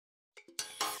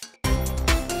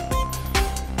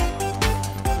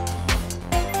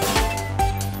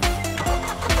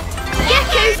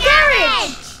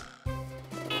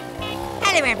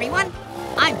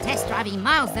driving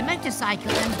Miles the motorcycle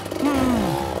and...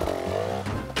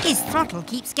 his throttle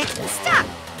keeps getting stuck,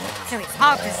 so it's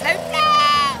hard to slow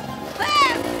down.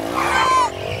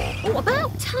 Oh,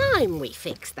 about time we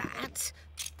fix that.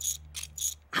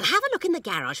 I'll have a look in the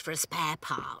garage for a spare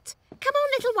part. Come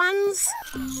on, little ones.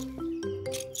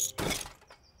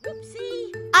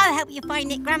 Oopsie. I'll help you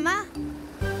find it, Grandma.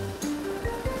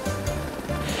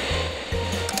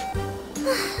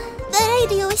 The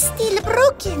radio is still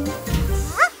broken.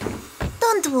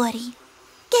 Don't worry.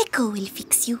 Gecko will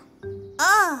fix you.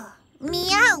 Oh,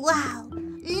 meow wow.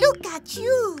 Look at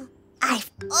you. I've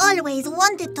always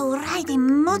wanted to ride a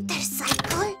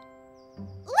motorcycle.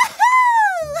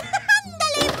 Woohoo!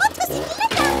 Andale,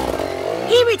 motocicleta!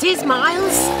 Here it is,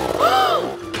 Miles.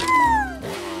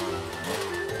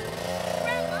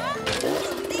 Grandma,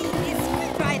 you'll need this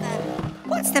screwdriver.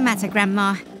 What's the matter,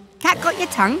 Grandma? Cat got your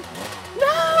tongue?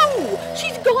 No!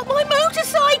 She's got my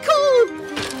motorcycle!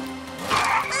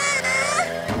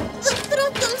 The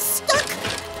throttle's stuck.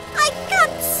 I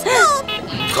can't stop.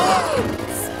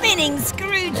 Spinning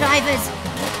screwdrivers.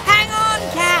 Hang on,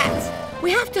 Cat. We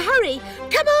have to hurry.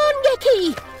 Come on,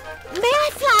 Gecky. May I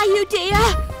fly you, dear?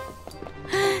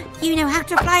 You know how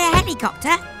to fly a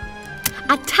helicopter?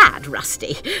 A tad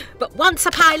rusty, but once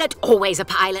a pilot, always a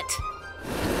pilot.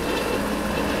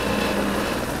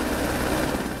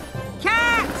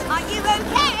 Cat, are you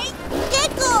okay?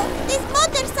 Gecko, this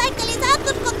motorcycle is out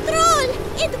of control.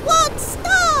 It won't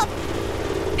stop.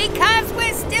 Because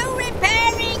we're still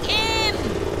repairing him.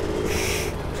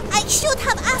 I should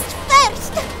have asked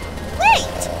first.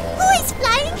 Wait, who is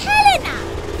flying Helena?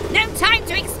 No time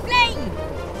to explain.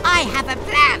 I have a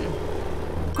plan.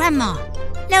 Grandma,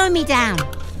 lower me down.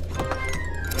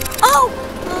 Oh!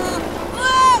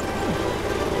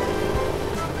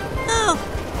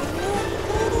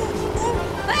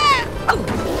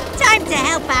 Time to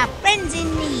help our friends in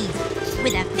need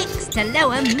with a fix to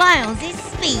lower Miles'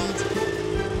 speed.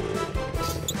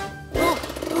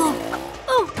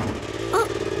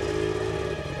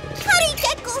 Hurry,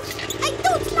 Gecko! I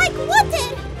don't like water!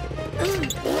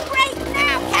 Right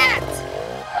now, Cat!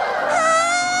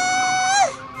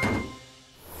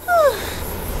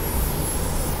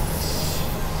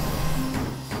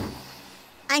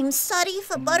 I'm sorry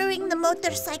for borrowing the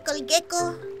motorcycle,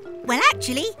 Gecko. Well,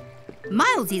 actually,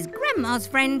 Miles is Grandma's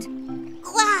friend.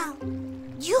 Wow!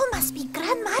 You must be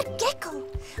Grandma Gecko.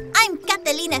 I'm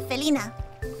Catalina Felina,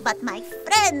 but my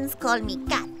friends call me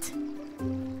Cat.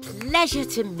 Pleasure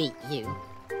to meet you.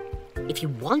 If you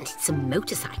wanted some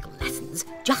motorcycle lessons,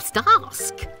 just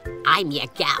ask. I'm your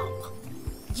gal.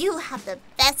 You have the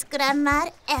best grandma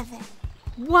ever.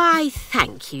 Why,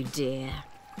 thank you, dear.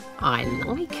 I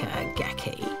like her,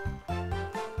 Gecky.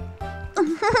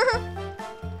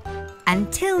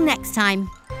 Until next time.